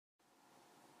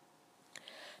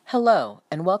Hello,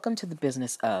 and welcome to The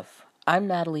Business of. I'm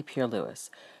Natalie Pierre-Lewis,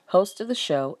 host of the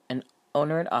show and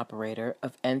owner and operator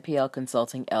of NPL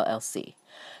Consulting LLC,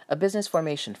 a business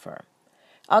formation firm.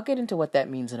 I'll get into what that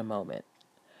means in a moment.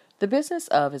 The Business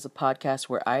of is a podcast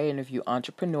where I interview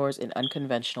entrepreneurs in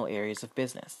unconventional areas of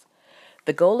business.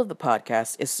 The goal of the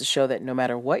podcast is to show that no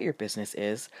matter what your business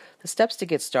is, the steps to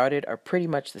get started are pretty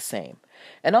much the same,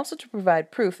 and also to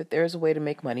provide proof that there is a way to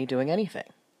make money doing anything.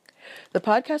 The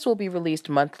podcast will be released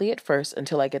monthly at first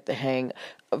until I get the hang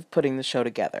of putting the show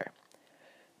together.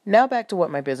 Now back to what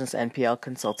my business NPL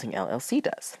Consulting LLC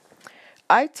does.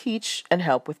 I teach and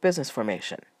help with business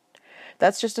formation.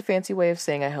 That's just a fancy way of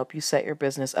saying I help you set your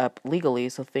business up legally,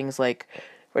 so things like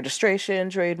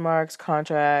registration, trademarks,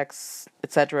 contracts,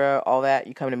 etc., all that,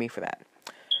 you come to me for that.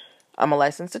 I'm a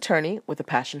licensed attorney with a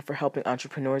passion for helping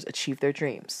entrepreneurs achieve their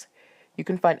dreams. You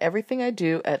can find everything I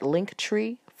do at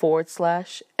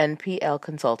Linktree/NPL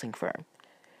Consulting Firm.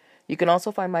 You can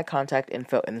also find my contact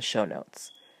info in the show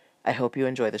notes. I hope you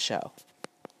enjoy the show.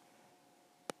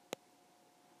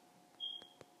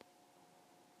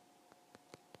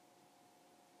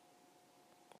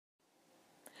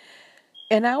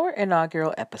 In our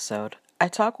inaugural episode, I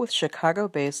talk with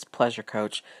Chicago-based pleasure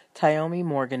coach Tayomi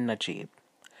Morgan Najib.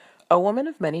 A woman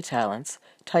of many talents,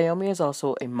 Tayomi is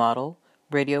also a model,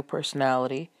 radio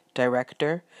personality,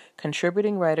 director,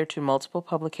 contributing writer to multiple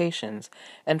publications,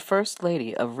 and First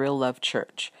Lady of Real Love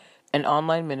Church, an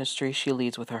online ministry she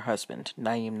leads with her husband,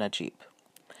 Naeem Najib.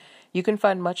 You can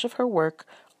find much of her work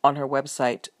on her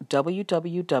website,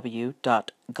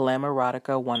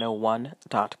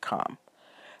 www.glamoerotica101.com.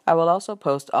 I will also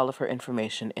post all of her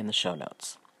information in the show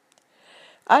notes.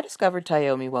 I discovered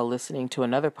Tayomi while listening to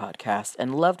another podcast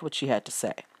and loved what she had to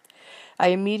say. I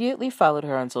immediately followed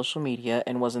her on social media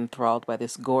and was enthralled by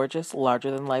this gorgeous,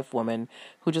 larger-than-life woman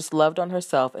who just loved on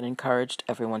herself and encouraged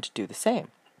everyone to do the same.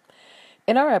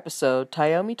 In our episode,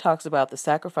 Tayomi talks about the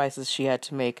sacrifices she had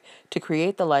to make to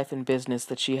create the life and business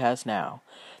that she has now,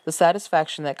 the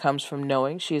satisfaction that comes from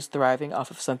knowing she is thriving off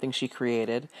of something she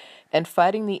created, and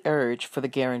fighting the urge for the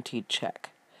guaranteed check.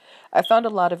 I found a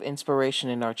lot of inspiration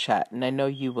in our chat, and I know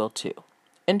you will too.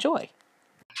 Enjoy.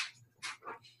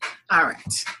 All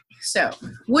right. So,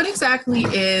 what exactly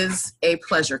is a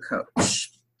pleasure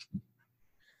coach?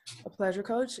 A pleasure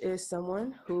coach is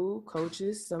someone who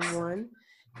coaches someone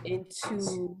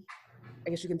into, I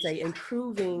guess you can say,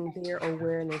 improving their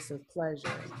awareness of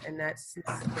pleasure. And that's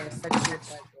their sexual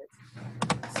pleasure,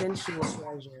 sensual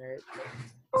pleasure,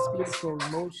 spiritual,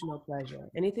 emotional pleasure.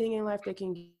 Anything in life that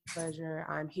can give pleasure,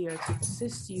 I'm here to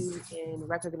assist you in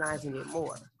recognizing it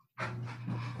more.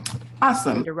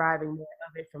 Awesome. And deriving more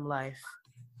of it from life.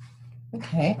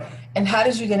 Okay. And how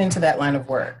did you get into that line of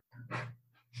work?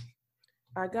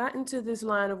 I got into this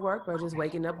line of work by just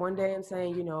waking up one day and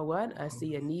saying, you know what, I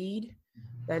see a need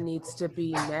that needs to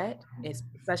be met,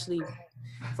 especially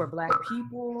for Black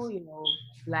people.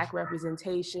 Black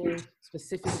representation,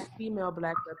 specifically female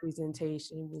Black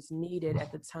representation, was needed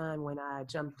at the time when I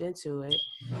jumped into it.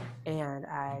 And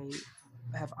I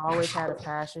have always had a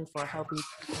passion for helping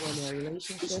people in their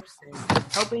relationships and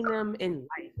helping them in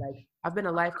life. Like, I've been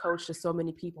a life coach to so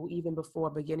many people even before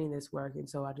beginning this work. And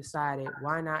so I decided,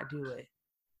 why not do it?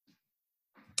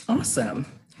 Awesome.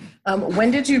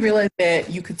 When did you realize that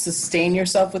you could sustain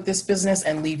yourself with this business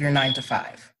and leave your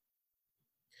 9-to-5?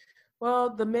 Well,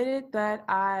 the minute that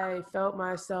I felt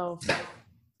myself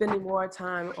spending more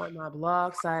time on my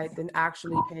blog site than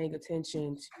actually paying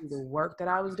attention to the work that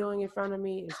I was doing in front of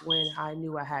me is when I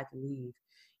knew I had to leave.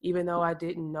 Even though I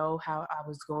didn't know how I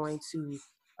was going to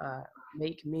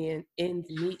make ends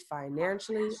meet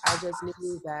financially, I just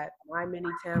knew that my many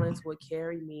talents would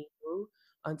carry me through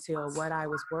until what I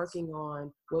was working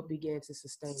on would begin to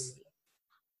sustain me.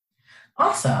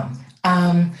 Awesome.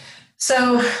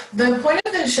 So the point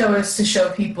of the show is to show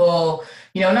people,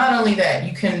 not only that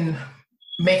you can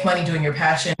make money doing your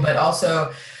passion, but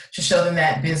also to show them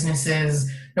that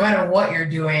businesses, no matter what you're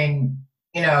doing,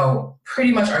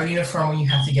 pretty much are uniform when you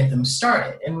have to get them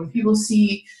started. And when people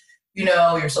see,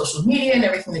 your social media and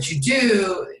everything that you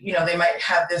do, they might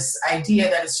have this idea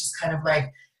that it's just kind of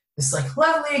like this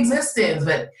lovely existence,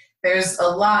 but there's a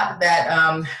lot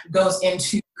that goes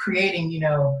into creating,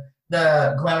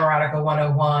 the Glamoerotica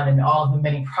 101 and all of the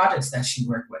many projects that you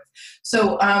work with.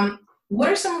 So what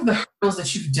are some of the hurdles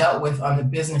that you've dealt with on the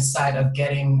business side of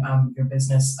getting your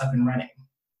business up and running?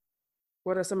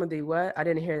 What are some of the what? I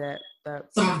didn't hear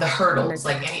that. Some of the hurdles,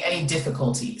 like any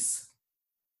difficulties.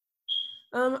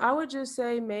 I would just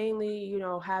say mainly,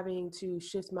 having to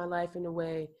shift my life in a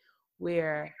way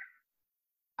where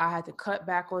I had to cut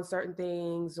back on certain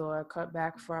things or cut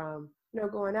back from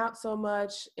going out so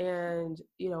much and,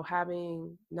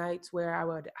 having nights where I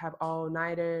would have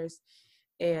all-nighters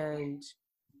and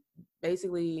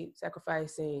basically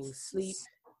sacrificing sleep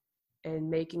and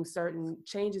making certain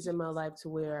changes in my life to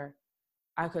where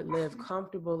I could live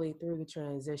comfortably through the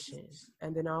transition.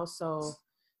 And then also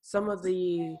some of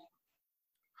the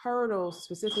hurdles,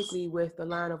 specifically with the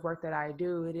line of work that I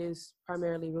do, it is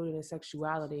primarily rooted in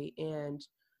sexuality. And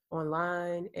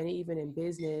online and even in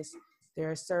business, there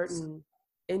are certain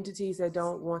entities that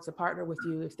don't want to partner with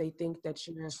you if they think that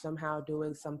you're somehow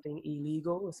doing something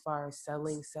illegal as far as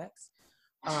selling sex.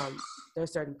 There are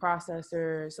certain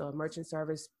processors or merchant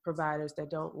service providers that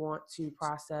don't want to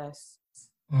process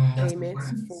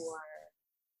payments for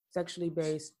sexually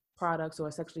based products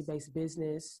or sexually based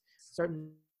business.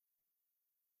 Certain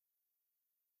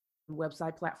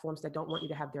website platforms that don't want you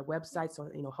to have their websites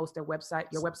or host your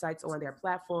websites on their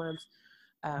platforms,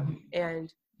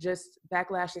 and just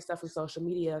backlash and stuff from social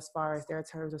media as far as their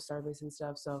terms of service and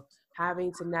stuff. So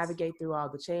having to navigate through all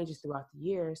the changes throughout the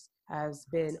years has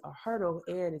been a hurdle,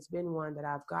 and it's been one that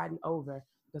I've gotten over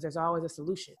because there's always a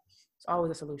solution. It's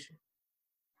always a solution.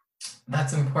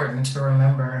 That's important to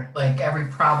remember. Like, every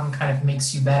problem kind of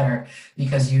makes you better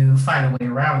because you find a way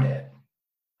around it.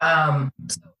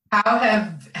 So how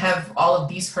have all of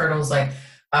these hurdles, like,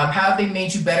 how have they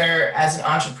made you better as an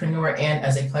entrepreneur and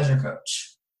as a pleasure coach?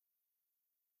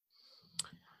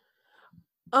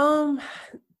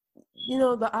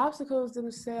 The obstacles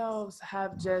themselves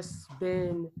have just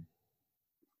been,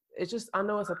 I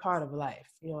know it's a part of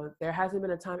life. There hasn't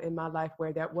been a time in my life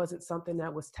where that wasn't something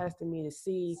that was testing me to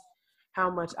see how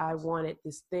much I wanted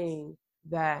this thing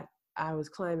that I was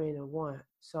claiming to want.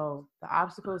 So the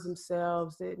obstacles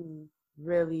themselves didn't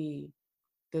really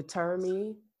deter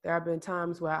me. There have been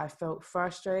times where I felt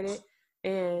frustrated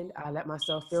and I let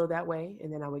myself feel that way.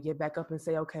 And then I would get back up and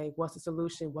say, okay, what's the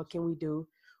solution? What can we do?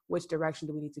 Which direction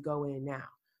do we need to go in now?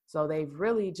 So they've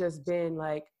really just been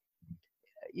like,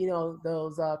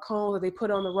 those cones that they put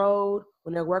on the road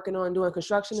when they're working on doing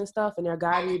construction and stuff, and they're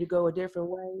guiding you to go a different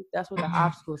way. That's what the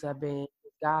obstacles have been.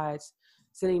 Guides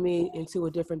sending me into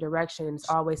a different direction. It's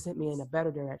always sent me in a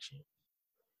better direction.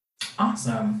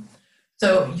 Awesome.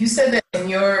 So you said that in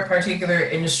your particular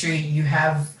industry, you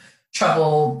have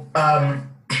trouble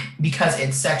because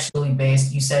it's sexually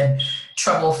based. You said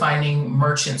trouble finding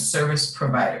merchant service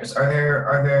providers. Are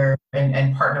there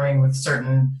and partnering with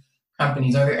certain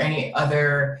companies? Are there any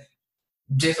other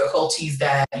difficulties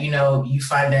that you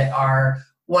find that are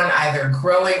either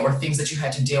growing or things that you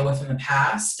had to deal with in the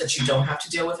past that you don't have to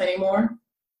deal with anymore?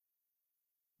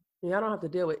 Yeah, I don't have to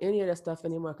deal with any of that stuff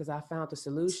anymore because I found the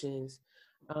solutions.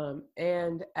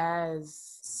 And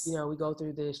as we go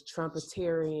through this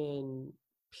Trumpeterian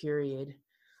period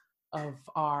of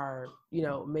our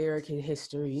American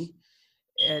history,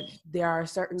 and there are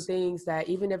certain things that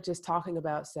even if just talking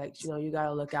about sex, you got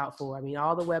to look out for. I mean,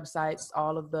 all the websites,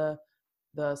 all of the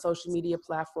social media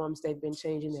platforms, they've been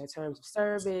changing their terms of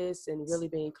service and really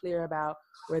being clear about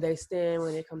where they stand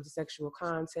when it comes to sexual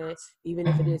content, even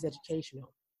if it is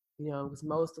educational, because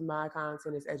most of my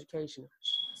content is educational.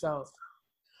 So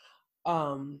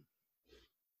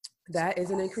that is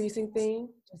an increasing thing,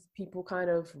 just people kind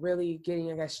of really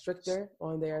getting, I guess, stricter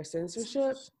on their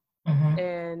censorship.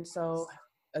 And so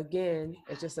again,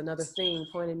 it's just another thing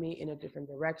pointing me in a different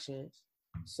direction.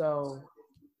 So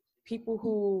people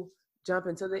who jump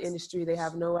into the industry, they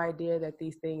have no idea that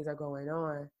these things are going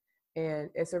on. And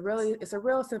it's a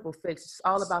real simple fix. It's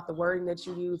all about the wording that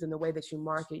you use and the way that you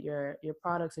market your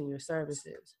products and your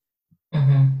services.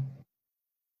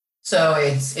 So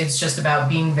it's just about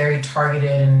being very targeted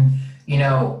and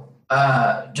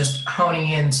just honing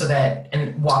in so that,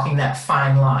 and walking that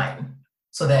fine line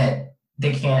so that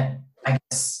they can't, I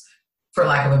guess, for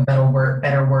lack of a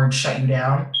better word, shut you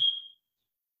down.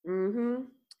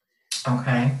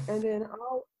 Okay. And then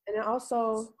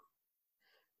also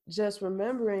just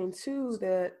remembering too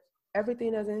that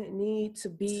everything doesn't need to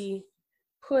be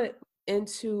put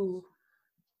into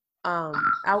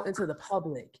out into the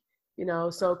public,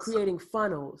 so creating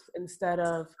funnels instead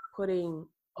of putting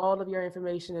all of your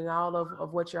information and all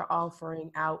of what you're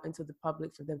offering out into the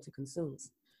public for them to consume.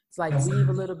 It's like leave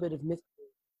a little bit of mystery.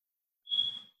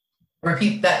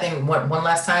 Repeat that thing one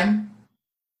last time.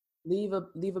 Leave a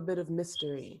bit of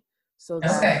mystery so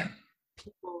that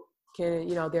people can,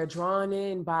 they're drawn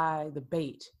in by the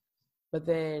bait, but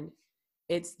then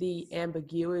it's the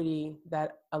ambiguity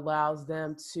that allows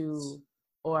them to,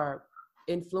 or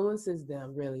influences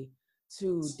them really,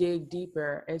 to dig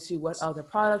deeper into what other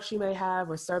products you may have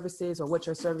or services, or what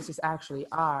your services actually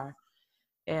are.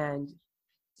 And,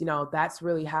 that's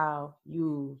really how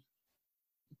you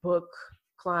book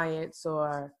clients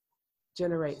or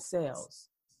generate sales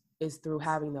is through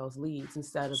having those leads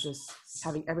instead of just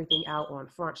having everything out on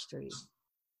Front Street.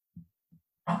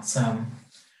 Awesome.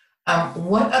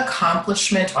 What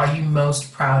accomplishment are you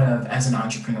most proud of as an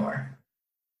entrepreneur?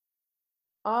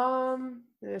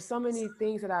 There's so many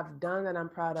things that I've done that I'm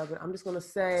proud of, but I'm just gonna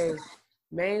say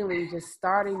mainly just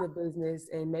starting the business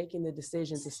and making the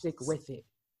decision to stick with it.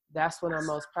 That's what I'm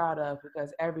most proud of,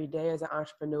 because every day as an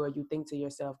entrepreneur, you think to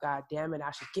yourself, God damn it, I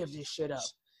should give this shit up.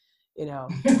 You know,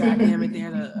 God damn it,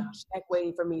 there's a check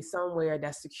waiting for me somewhere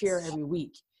that's secure every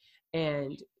week.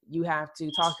 And you have to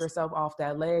talk yourself off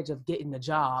that ledge of getting a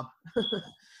job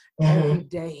every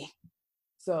day.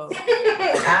 So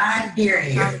I hear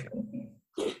you.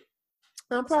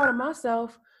 I'm proud of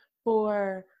myself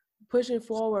for pushing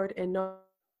forward and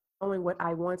knowing what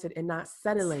I wanted and not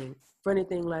settling for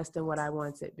anything less than what I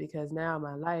wanted, because now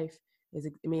my life is,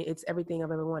 it's everything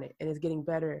I've ever wanted, and it's getting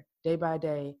better day by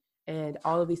day. And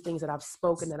all of these things that I've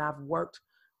spoken, that I've worked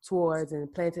towards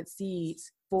and planted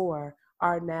seeds for,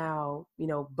 are now,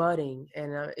 budding.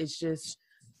 And it's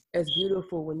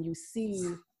beautiful when you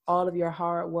see all of your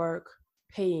hard work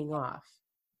paying off.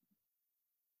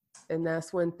 And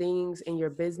that's when things in your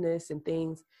business and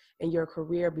things in your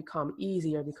career become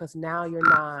easier, because now you're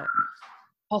not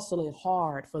hustling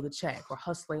hard for the check, or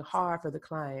hustling hard for the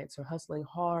clients, or hustling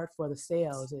hard for the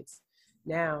sales. It's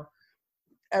now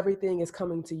everything is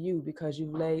coming to you because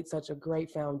you've laid such a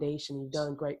great foundation. You've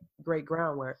done great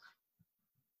groundwork.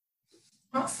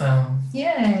 Awesome.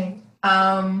 Yay.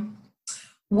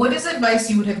 What is advice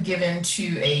you would have given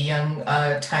to a young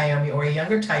Tayomi, or a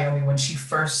younger Tayomi, when she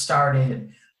first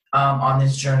started on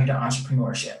this journey to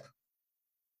entrepreneurship?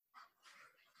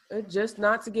 Just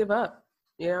not to give up.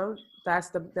 That's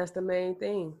the main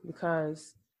thing,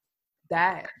 because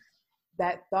that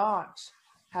thought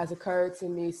has occurred to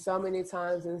me so many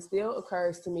times and still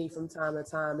occurs to me from time to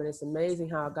time. And it's amazing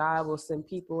how God will send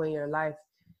people in your life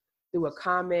through a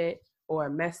comment or a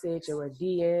message or a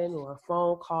DM or a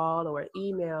phone call or an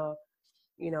email,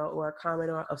 or a comment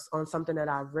on something that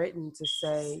I've written, to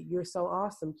say, you're so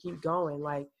awesome, keep going.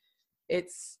 Like,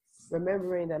 it's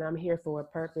remembering that I'm here for a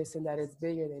purpose and that it's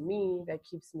bigger than me that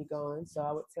keeps me going. So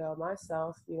I would tell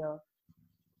myself,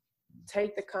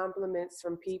 take the compliments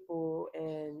from people,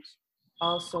 and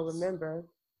also remember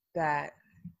that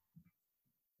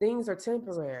things are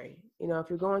temporary.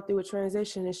 If you're going through a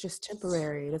transition, it's just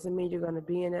temporary. It doesn't mean you're going to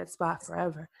be in that spot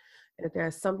forever. And that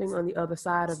there's something on the other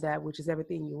side of that, which is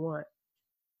everything you want.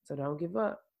 So don't give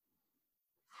up.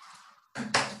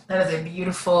 That is a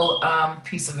beautiful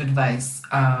piece of advice.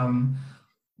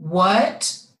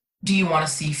 What do you want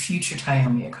to see future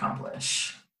Tayomi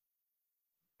accomplish?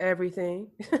 Everything.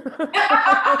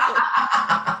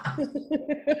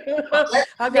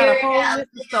 I got a whole list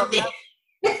of stuff.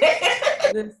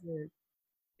 Listen,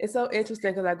 it's so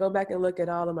interesting because I go back and look at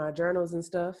all of my journals and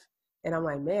stuff, and I'm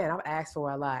like, man, I've asked for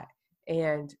a lot.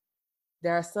 And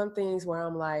there are some things where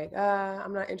I'm like,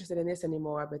 I'm not interested in this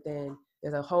anymore. But then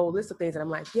there's a whole list of things that I'm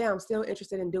like, yeah, I'm still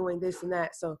interested in doing this and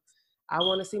that. So I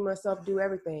want to see myself do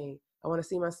everything. I want to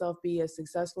see myself be a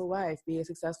successful wife, be a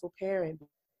successful parent,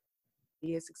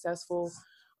 be a successful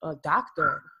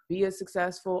doctor, be a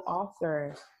successful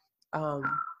author,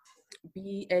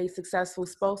 be a successful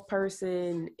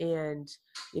spokesperson, and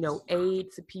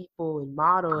aid to people and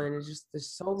model. And there's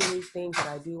so many things that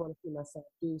I do want to see myself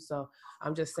do. So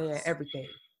I'm just saying everything,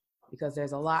 because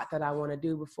there's a lot that I want to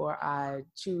do before I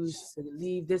choose to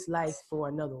leave this life for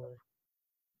another one.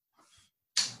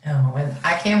 Oh, and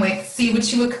I can't wait to see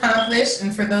what you accomplish.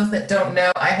 And for those that don't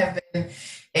know, I have been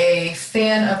a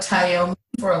fan of Tayomi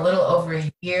for a little over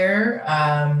a year,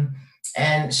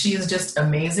 and she is just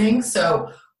amazing.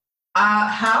 So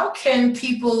how can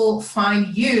people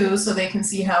find you so they can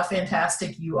see how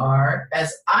fantastic you are,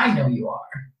 as I know you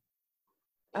are?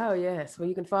 Oh, yes. Well,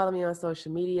 you can follow me on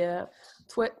social media,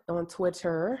 on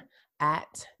Twitter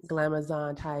at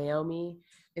Glamazon Tayomi,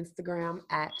 Instagram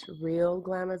at Real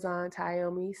Glamazon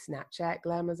Tayomi, Snapchat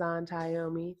Glamazon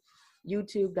Tayomi,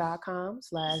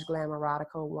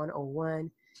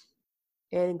 YouTube.com/Glamerotica101,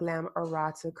 and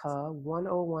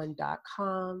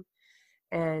Glamerotica101.com.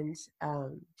 And,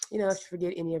 if you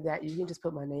forget any of that, you can just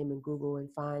put my name in Google and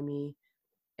find me.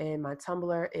 And my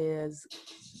Tumblr is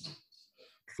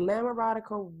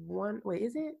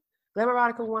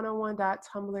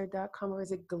Glamerotica101.tumblr.com, or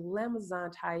is it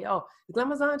Glamazon Tayomi? Oh,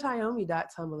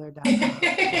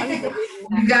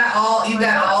 GlamazonTayomi.tumblr.com. You got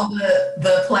all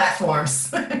the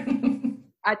platforms.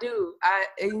 I do.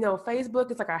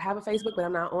 Facebook, it's like I have a Facebook, but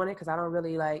I'm not on it because I don't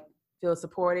really feel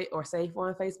supported or safe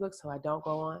on Facebook, so I don't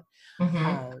go on.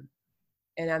 Mm-hmm.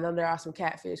 And I know there are some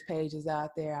catfish pages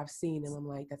out there. I've seen them. I'm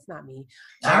like, that's not me.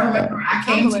 I remember I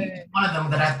came to you with one of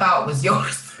them that I thought was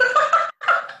yours.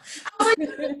 I was like,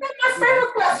 that's my friend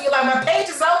request. You're like, my page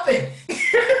is open.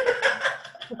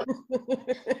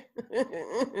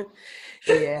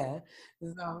 Yeah.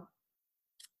 So,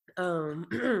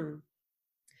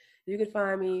 you can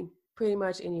find me pretty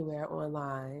much anywhere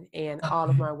online, and all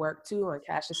of my work too on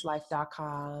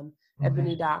CashThisLife.com,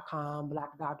 Ebony.com,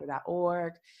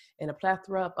 BlackDoctor.org, and a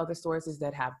plethora of other sources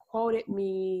that have quoted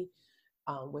me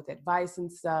with advice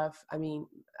and stuff. I mean,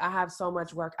 I have so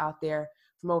much work out there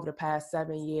from over the past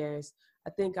 7 years. I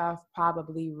think I've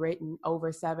probably written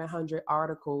over 700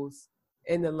 articles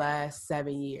in the last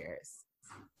 7 years.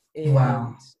 And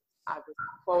wow. I've been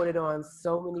quoted on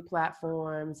so many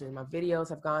platforms, and my videos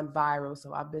have gone viral.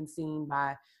 So I've been seen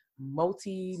by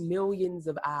multi-millions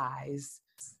of eyes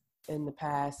in the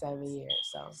past 7 years.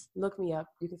 So look me up.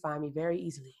 You can find me very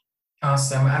easily.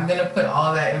 Awesome. I'm going to put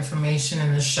all that information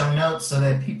in the show notes so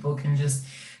that people can just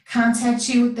contact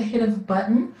you with the hit of a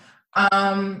button.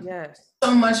 Yes.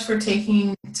 So much for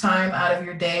taking time out of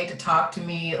your day to talk to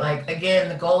me. Like, again,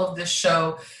 the goal of this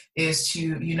show is to,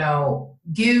 you know,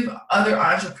 give other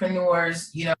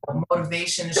entrepreneurs, you know,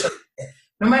 motivation to show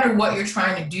no matter what you're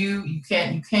trying to do, you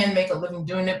can make a living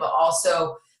doing it, but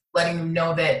also letting them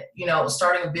know that, you know,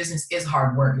 starting a business is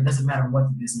hard work. It doesn't matter what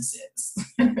the business is.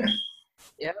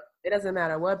 Yep. It doesn't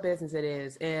matter what business it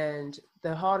is. And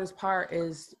the hardest part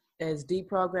is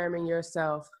deprogramming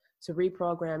yourself to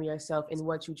reprogram yourself in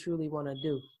what you truly want to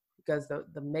do. Because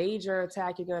the major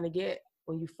attack you're going to get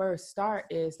when you first start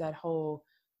is that whole,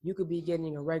 you could be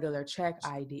getting a regular check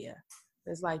idea.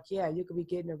 It's like, yeah, you could be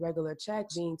getting a regular check,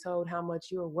 being told how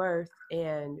much you're worth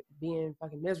and being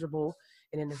fucking miserable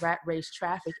and in the rat race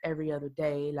traffic every other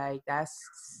day. Like,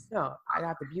 that's, you know, I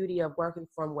got the beauty of working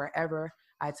from wherever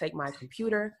I take my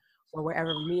computer or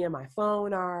wherever me and my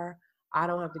phone are. I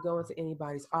don't have to go into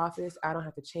anybody's office. I don't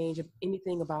have to change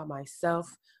anything about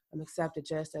myself. I'm accepted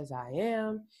just as I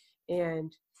am.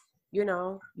 And, you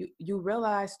know, you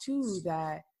realize too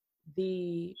that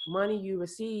the money you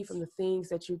receive from the things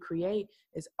that you create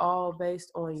is all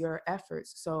based on your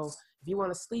efforts. So if you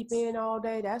want to sleep in all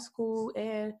day, that's cool.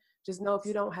 And just know if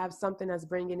you don't have something that's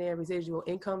bringing in residual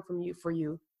income for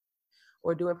you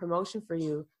or doing promotion for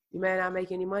you, you may not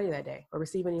make any money that day or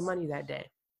receive any money that day.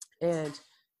 And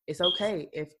it's okay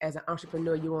if as an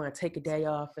entrepreneur, you want to take a day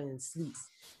off and sleep.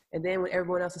 And then when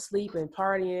everyone else is asleep and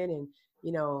partying and,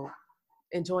 you know,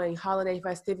 enjoying holiday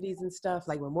festivities and stuff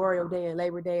like Memorial Day and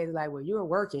Labor Day, it's like, well, you're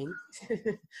working.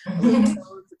 When you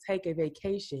chose to take a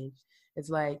vacation, it's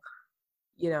like,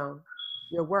 you know,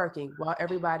 you're working while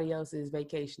everybody else is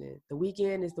vacationing. The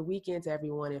weekend is the weekend to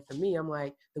everyone. And for me, I'm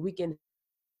like, the weekend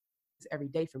is every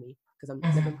day for me because I'm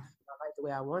living my life the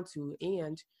way I want to.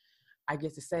 And I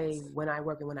get to say when I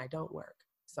work and when I don't work.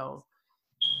 So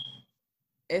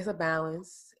it's a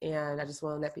balance. And I just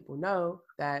want to let people know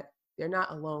that they're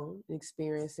not alone in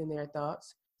experiencing their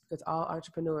thoughts because all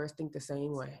entrepreneurs think the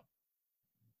same way.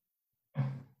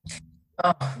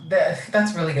 Oh,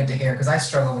 that's really good to hear because I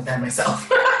struggle with that myself.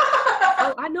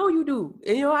 Oh, I know you do.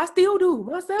 And, you know, I still do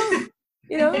myself.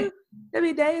 You know, there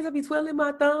be days I'll be twiddling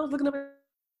my thumbs, looking up at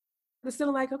the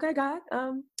ceiling like, okay, God,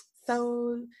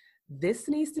 so this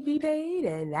needs to be paid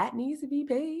and that needs to be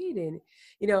paid. And,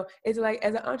 you know, it's like,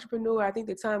 as an entrepreneur, I think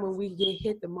the time when we get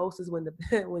hit the most is when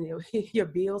when your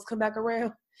bills come back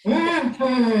around.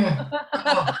 Mm-hmm.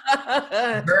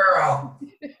 Oh, girl.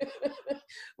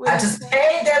 I just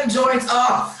paid them joints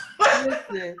off.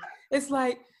 Listen, it's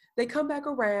like they come back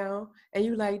around and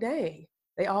you like, dang,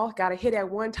 they all got to hit at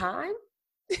one time.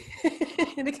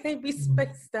 And it can't be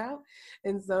spaced out.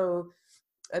 And so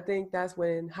I think that's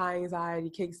when high anxiety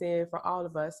kicks in for all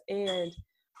of us. And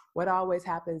what always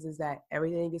happens is that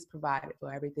everything is provided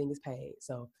for, everything is paid.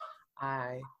 So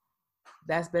I've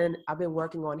been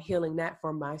working on healing that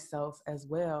for myself as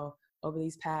well over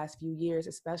these past few years,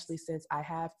 especially since I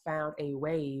have found a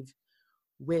wave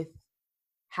with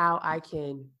how I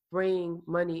can bring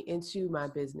money into my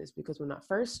business. Because when I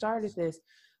first started this,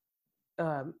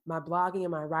 my blogging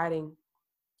and my writing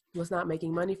was not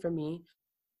making money for me.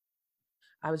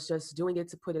 I was just doing it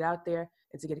to put it out there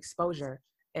and to get exposure.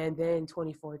 And then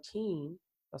 2014,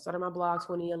 I started my blog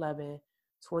 2011,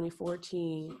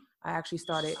 2014, I actually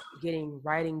started getting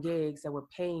writing gigs that were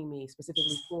paying me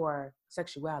specifically for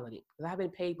sexuality. Because I have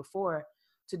been paid before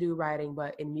to do writing,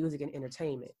 but in music and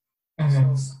entertainment.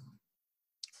 Mm-hmm. So,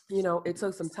 you know, it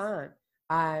took some time.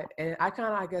 I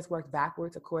kind of, I guess, worked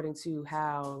backwards according to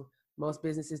how most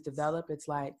businesses develop. It's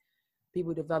like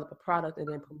people develop a product and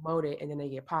then promote it and then they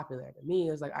get popular. To me,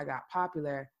 it was like I got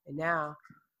popular and now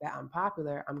that I'm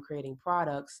popular, I'm creating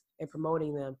products and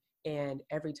promoting them. And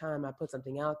every time I put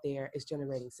something out there, it's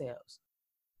generating sales.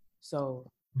 So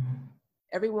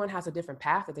everyone has a different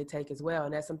path that they take as well.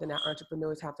 And that's something that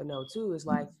entrepreneurs have to know too, is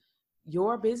like,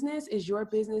 your business is your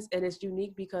business, and it's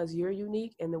unique because you're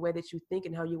unique in the way that you think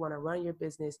and how you want to run your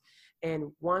business.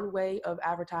 And one way of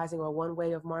advertising or one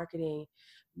way of marketing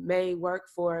may work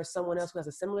for someone else who has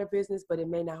a similar business, but it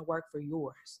may not work for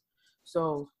yours.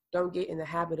 So don't get in the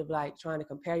habit of like trying to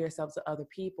compare yourself to other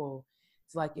people.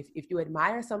 It's like, if you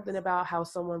admire something about how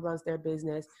someone runs their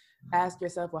business, ask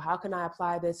yourself, well, how can I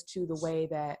apply this to the way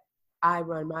that I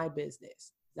run my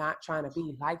business? Not trying to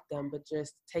be like them, but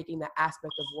just taking the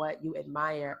aspect of what you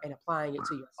admire and applying it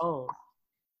to your own.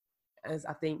 As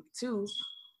I think too,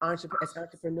 as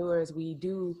entrepreneurs, we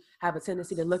do have a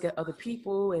tendency to look at other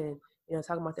people and, you know,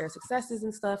 talking about their successes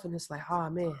and stuff. And it's like, oh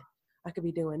man, I could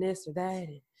be doing this or that.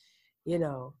 And, you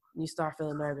know, you start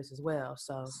feeling nervous as well.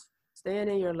 So staying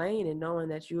in your lane and knowing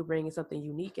that you're bringing something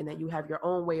unique and that you have your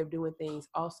own way of doing things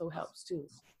also helps too.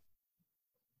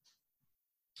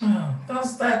 Oh,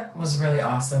 that was really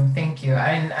awesome. Thank you.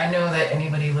 I know that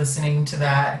anybody listening to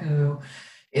that who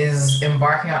is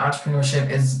embarking on entrepreneurship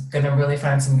is going to really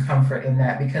find some comfort in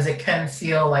that, because it can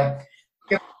feel like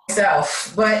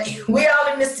yourself, but we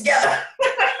all in this together.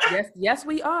 Yes,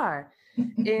 we are.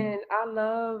 And I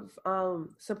love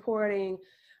supporting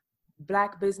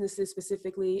Black businesses,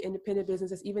 specifically independent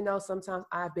businesses, even though sometimes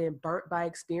I've been burnt by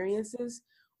experiences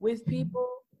with people.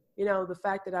 You know, the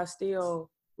fact that I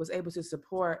still was able to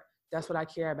support, that's what I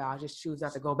care about. I just choose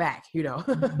not to go back, you know.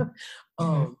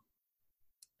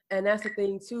 And that's the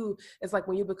thing too. It's like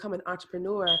when you become an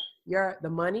entrepreneur, the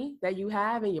money that you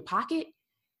have in your pocket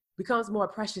becomes more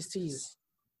precious to you,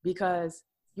 because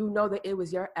you know that it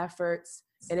was your efforts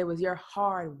and it was your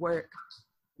hard work,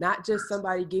 not just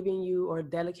somebody giving you or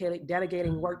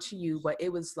delegating work to you, but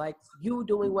it was like you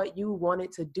doing what you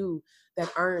wanted to do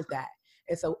that earned that.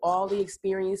 And so all the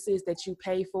experiences that you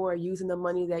pay for using the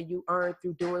money that you earn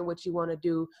through doing what you want to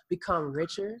do become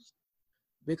richer,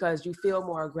 because you feel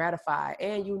more gratified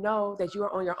and you know that you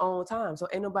are on your own time. So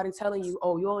ain't nobody telling you,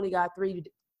 oh, you only got three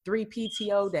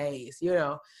PTO days, you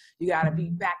know, you got to be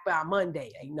back by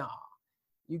Monday. Like, no,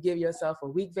 you give yourself a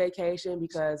week vacation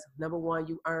because number one,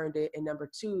 you earned it. And number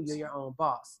two, you're your own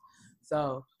boss.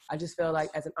 So I just feel like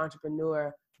as an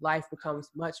entrepreneur, life becomes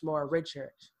much more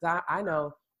richer. I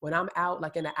know when I'm out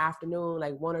like in the afternoon,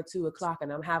 like 1 or 2 o'clock,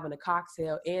 and I'm having a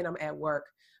cocktail and I'm at work,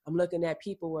 I'm looking at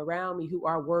people around me who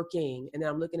are working, and then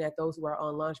I'm looking at those who are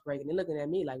on lunch break, and they're looking at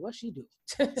me like, what's she do?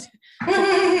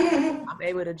 I'm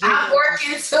able to drink. I'm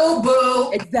working too,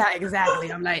 boo.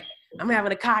 Exactly. I'm like, I'm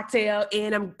having a cocktail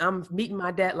and I'm meeting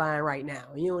my deadline right now.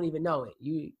 You don't even know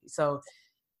it. So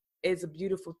it's a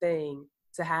beautiful thing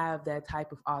to have that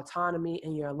type of autonomy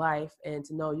in your life, and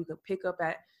to know you can pick up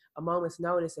at a moment's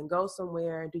notice and go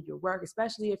somewhere and do your work,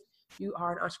 especially if you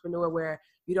are an entrepreneur where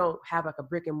you don't have like a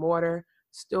brick and mortar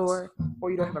store,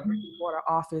 or you don't have a brick and mortar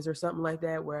office or something like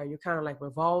that, where you're kind of like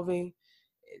revolving.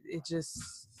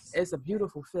 It's a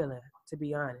beautiful feeling, to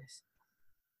be honest.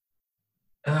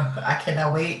 I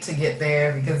cannot wait to get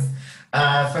there, because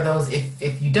for those,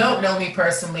 if you don't know me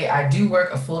personally, I do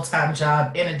work a full-time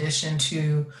job in addition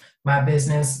to my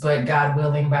business, but God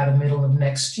willing, by the middle of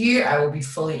next year, I will be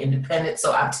fully independent.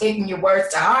 So I'm taking your words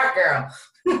to heart, girl.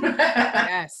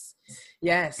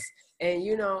 Yes. And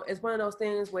you know, it's one of those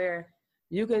things where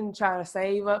you can try to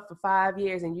save up for 5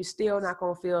 years and you still not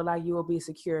going to feel like you will be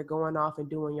secure going off and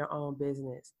doing your own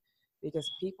business, because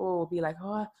people will be like,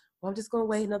 oh, well, I'm just going to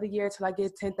wait another year till I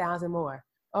get 10,000 more.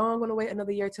 Oh, I'm going to wait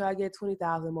another year till I get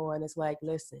 20,000 more. And it's like,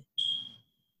 listen,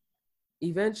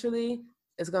 eventually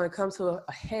it's going to come to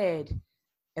a head.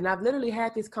 And I've literally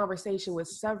had this conversation with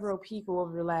several people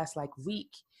over the last like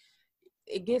week.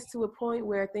 It gets to a point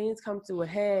where things come to a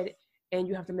head and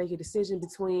you have to make a decision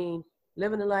between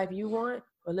living the life you want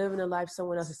or living the life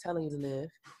someone else is telling you to live.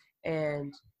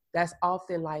 And that's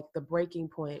often like the breaking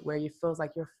point where you feel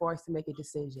like you're forced to make a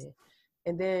decision.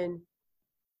 And then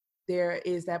there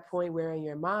is that point where in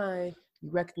your mind, you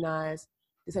recognize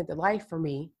this ain't the life for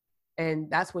me. And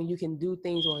that's when you can do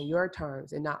things on your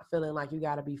terms and not feeling like you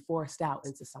got to be forced out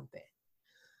into something.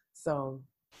 So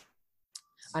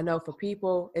I know for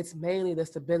people, it's mainly the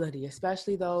stability,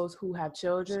 especially those who have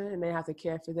children and they have to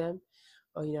care for them,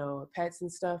 or, you know, pets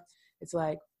and stuff. It's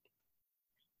like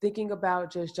thinking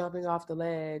about just jumping off the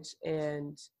ledge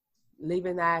and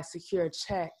leaving that secure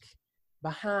check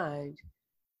behind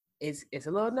it's a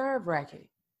little nerve-wracking.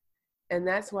 And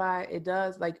that's why it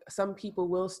does, like, some people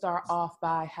will start off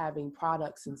by having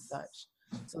products and such.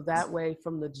 So that way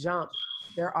from the jump,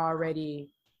 they're already,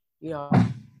 you know,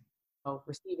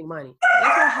 receiving money.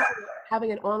 That's why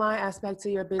having an online aspect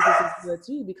to your business is good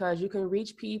too, because you can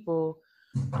reach people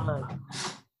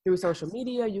through social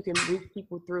media. You can reach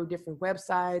people through different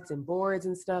websites and boards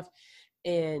and stuff,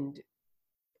 and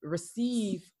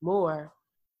receive more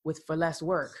for less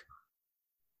work.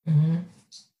 Mm-hmm.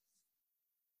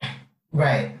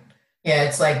 Right. Yeah,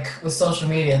 it's like with social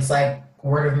media, it's like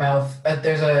word of mouth.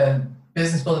 There's a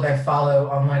business builder that I follow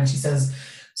online. She says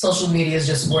social media is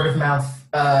just word of mouth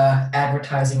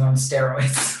advertising on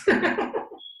steroids.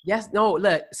 Yes. No,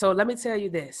 look, so let me tell you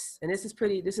this, and this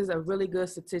is a really good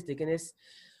statistic, and it's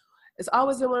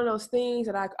always been one of those things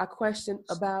that I question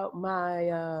about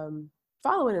my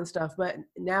following and stuff, but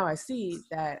now I see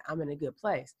that I'm in a good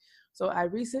place. So I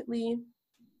recently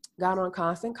got on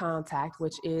Constant Contact,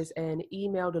 which is an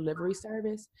email delivery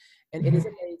service, and it is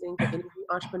amazing. For any of you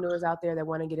entrepreneurs out there that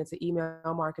want to get into email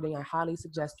marketing, I highly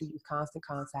suggest you use Constant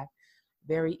Contact.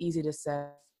 Very easy to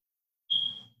set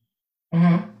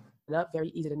up, very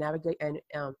easy to navigate, and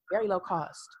very low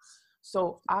cost.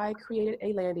 So I created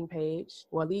a landing page,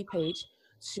 or a lead page,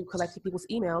 to collect people's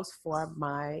emails for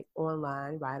my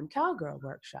online Ride 'em Cowgirl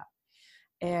workshop.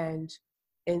 And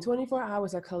in 24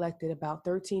 hours, I collected about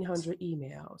 1,300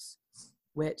 emails,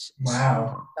 which wow. I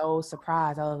was so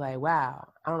surprised. I was like,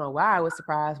 wow. I don't know why I was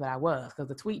surprised, but I was, because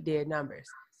the tweet did numbers.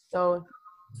 So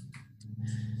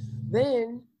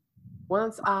then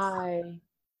once I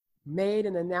made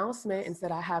an announcement and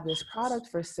said I have this product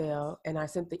for sale, and I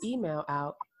sent the email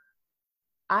out,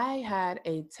 I had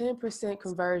a 10%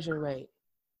 conversion rate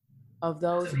of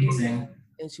those emails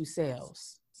into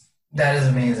sales. That is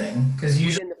amazing, because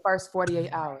usually in the first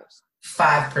 48 hours.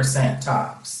 5%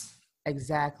 tops.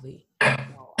 Exactly.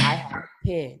 So I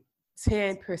had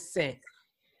 10%,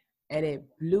 and it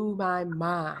blew my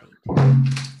mind,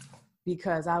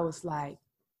 because I was like,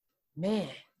 man,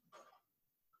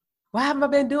 why haven't I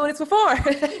been doing this before? I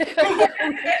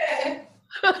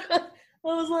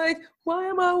was like,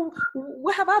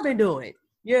 what have I been doing?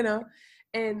 You know?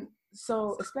 And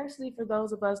so, especially for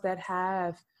those of us that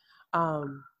have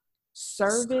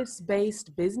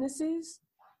service-based businesses,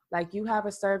 like you have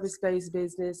a service-based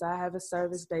business, I have a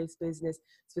service-based business,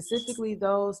 specifically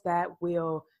those that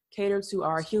will cater to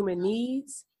our human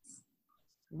needs,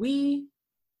 we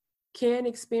can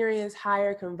experience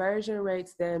higher conversion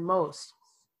rates than most,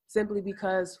 simply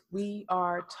because we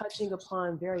are touching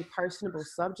upon very personable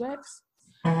subjects.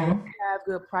 And if you have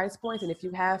good price points, and if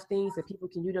you have things that people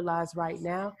can utilize right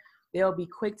now, they'll be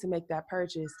quick to make that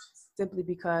purchase, simply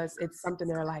because it's something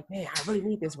they're like, man, I really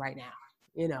need this right now,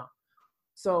 you know?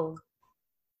 So,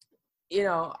 you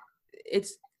know,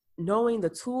 it's knowing the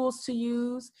tools to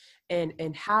use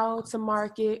and how to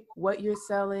market what you're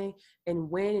selling, and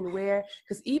when and where.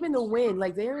 Because even the when,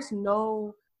 like, there's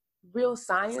no real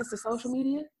science to social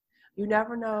media. You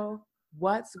never know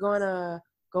what's gonna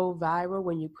go viral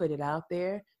when you put it out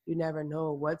there. You never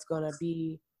know what's gonna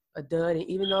be a dud. And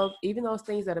even those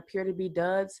things that appear to be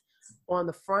duds on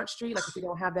the front street, like if you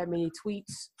don't have that many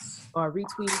tweets or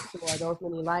retweets or those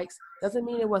many likes, doesn't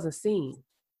mean it wasn't seen.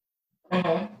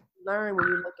 Learn when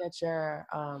you look at your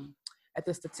at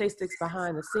the statistics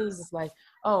behind the scenes. It's like,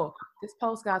 oh, this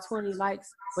post got 20 likes,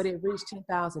 but it reached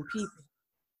 10,000 people.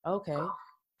 Okay,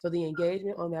 so the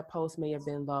engagement on that post may have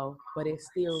been low, but it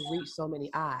still reached so many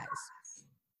eyes.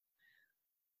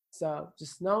 So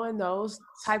just knowing those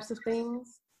types of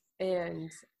things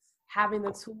and having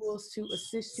the tools to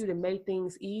assist you to make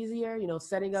things easier, you know,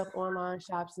 setting up online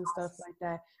shops and stuff like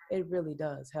that, it really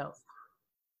does help.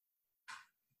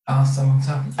 Awesome.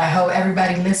 So I hope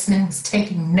everybody listening is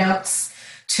taking notes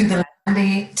to the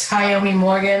lovely Tyomi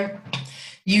Morgan.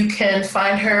 You can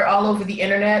find her all over the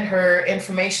internet. Her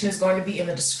information is going to be in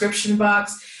the description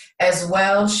box as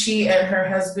well. She and her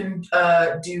husband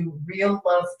do Real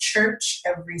Love Church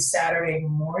every Saturday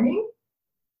morning.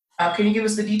 Can you give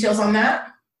us the details on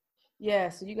that? Yeah,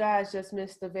 so you guys just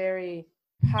missed a very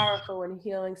powerful and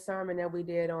healing sermon that we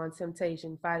did on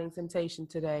temptation, fighting temptation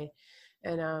today.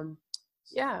 And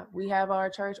yeah, we have our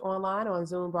church online on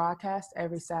Zoom broadcast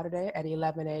every Saturday at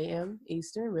 11 a.m.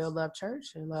 Eastern. Real Love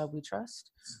Church, in Love We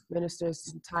Trust.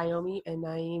 Ministers Tyomi and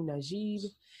Naeem Najib.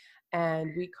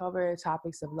 And we cover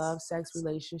topics of love, sex,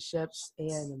 relationships,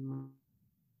 and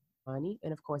money,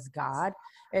 and of course, God.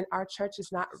 And our church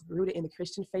is not rooted in the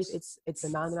Christian faith. It's a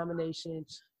non-denomination,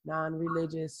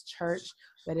 non-religious church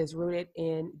that is rooted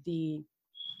in the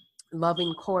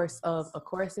loving course of A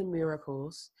Course in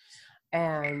Miracles.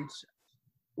 And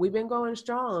we've been going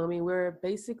strong. I mean, we're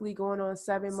basically going on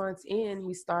 7 months in.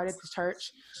 We started the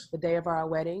church the day of our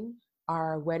wedding.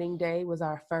 Our wedding day was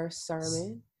our first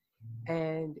sermon.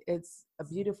 And it's a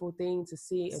beautiful thing to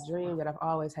see a dream that I've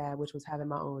always had, which was having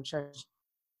my own church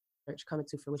coming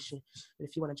to fruition. And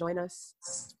if you want to join us,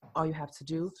 all you have to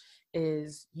do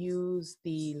is use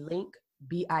the link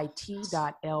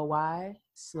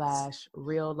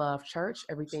bit.ly/Real Love Church,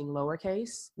 everything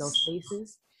lowercase, no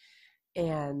spaces,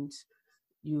 and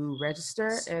you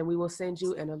register, and we will send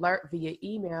you an alert via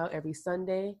email every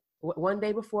Sunday, one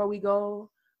day before we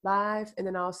go live, and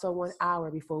then also 1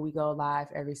 hour before we go live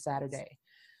every Saturday.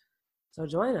 So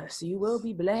join us. You will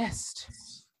be blessed.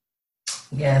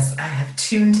 Yes, I have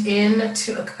tuned in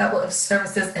to a couple of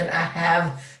services and I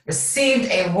have received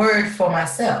a word for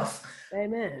myself.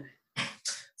 Amen.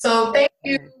 So thank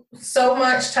you so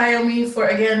much, Tayomi, for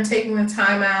again taking the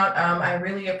time out. I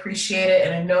really appreciate it.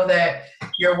 And I know that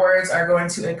your words are going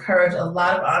to encourage a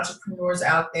lot of entrepreneurs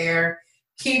out there.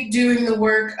 Keep doing the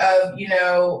work of,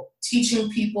 teaching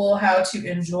people how to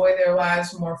enjoy their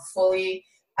lives more fully.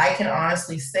 I can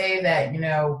honestly say that,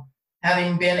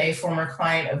 having been a former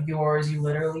client of yours, you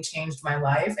literally changed my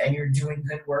life and you're doing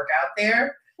good work out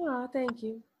there. Oh, thank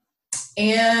you.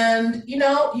 And,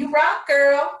 you rock,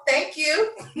 girl. Thank you.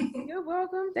 You're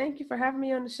welcome. Thank you for having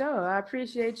me on the show. I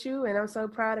appreciate you, and I'm so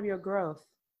proud of your growth.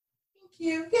 Thank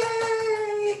you.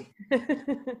 Yay. I'm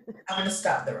going to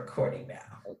stop the recording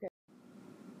now. Okay.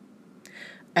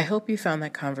 I hope you found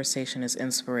that conversation as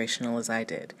inspirational as I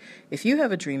did. If you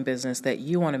have a dream business that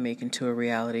you want to make into a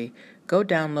reality, go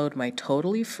download my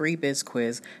totally free biz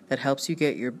quiz that helps you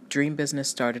get your dream business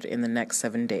started in the next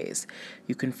 7 days.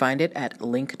 You can find it at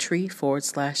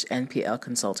linktree/NPL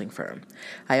Consulting Firm.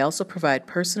 I also provide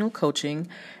personal coaching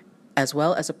as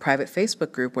well as a private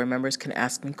Facebook group where members can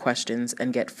ask me questions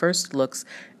and get first looks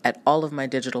at all of my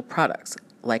digital products,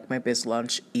 like my Biz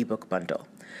Launch ebook bundle.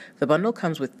 The bundle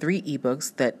comes with 3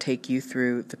 ebooks that take you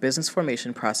through the business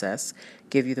formation process,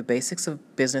 give you the basics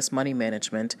of business money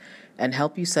management, and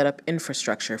help you set up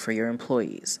infrastructure for your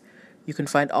employees. You can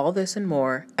find all this and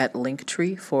more at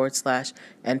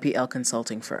linktree/NPL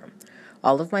Consulting Firm.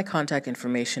 All of my contact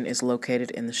information is located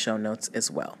in the show notes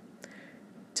as well.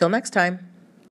 Till next time.